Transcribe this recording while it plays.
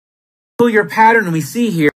peculiar pattern we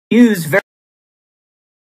see here.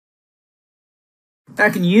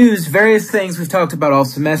 I can use various things we've talked about all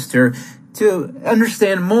semester to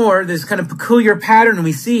understand more this kind of peculiar pattern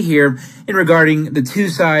we see here in regarding the two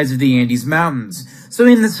sides of the Andes Mountains. So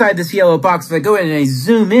inside this yellow box, if I go ahead and I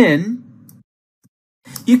zoom in,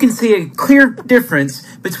 you can see a clear difference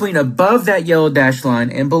between above that yellow dashed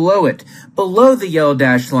line and below it. Below the yellow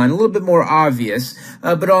dashed line, a little bit more obvious,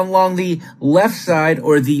 but along the left side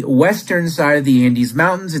or the western side of the Andes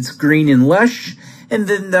Mountains, it's green and lush. And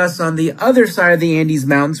then thus on the other side of the Andes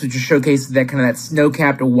Mountains, which is showcased that kind of that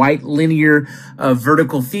snow-capped white linear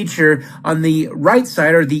vertical feature, on the right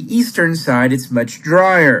side or the eastern side, it's much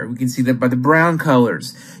drier. We can see that by the brown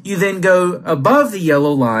colors. You then go above the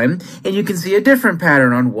yellow line and you can see a different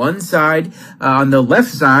pattern. On one side, on the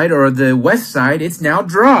left side or the west side, it's now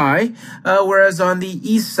dry, whereas on the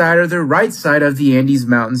east side or the right side of the Andes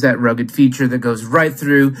Mountains, that rugged feature that goes right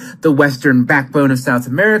through the western backbone of South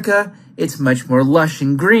America, it's much more lush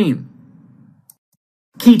and green.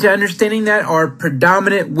 Key to understanding that are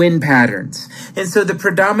predominant wind patterns. And so the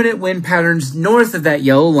predominant wind patterns north of that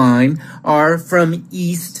yellow line are from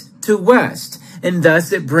east to west. And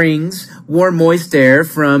thus it brings warm, moist air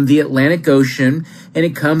from the Atlantic Ocean, and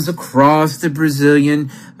it comes across the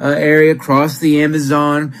Brazilian area, across the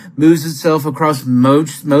Amazon, moves itself across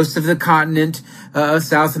most of the continent of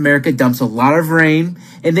South America, dumps a lot of rain,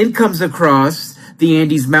 and then comes across the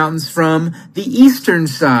Andes Mountains from the eastern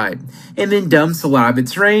side, and then dumps a lot of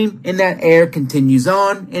its rain, and that air continues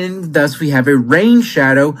on, and thus we have a rain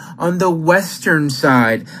shadow on the western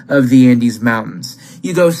side of the Andes Mountains.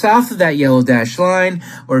 You go south of that yellow dashed line,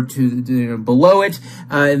 or to below it,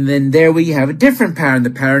 and then there we have a different pattern.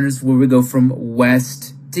 The pattern is where we go from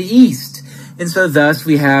west to east. And so thus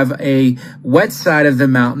we have a wet side of the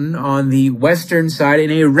mountain on the western side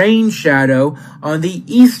and a rain shadow on the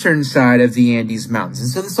eastern side of the Andes Mountains. And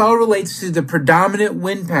so this all relates to the predominant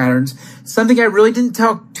wind patterns, something I really didn't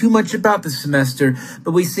talk too much about this semester,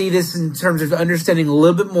 but we see this in terms of understanding a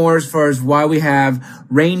little bit more as far as why we have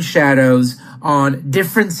rain shadows on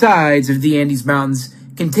different sides of the Andes Mountains,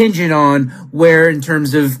 contingent on where in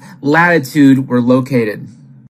terms of latitude we're located.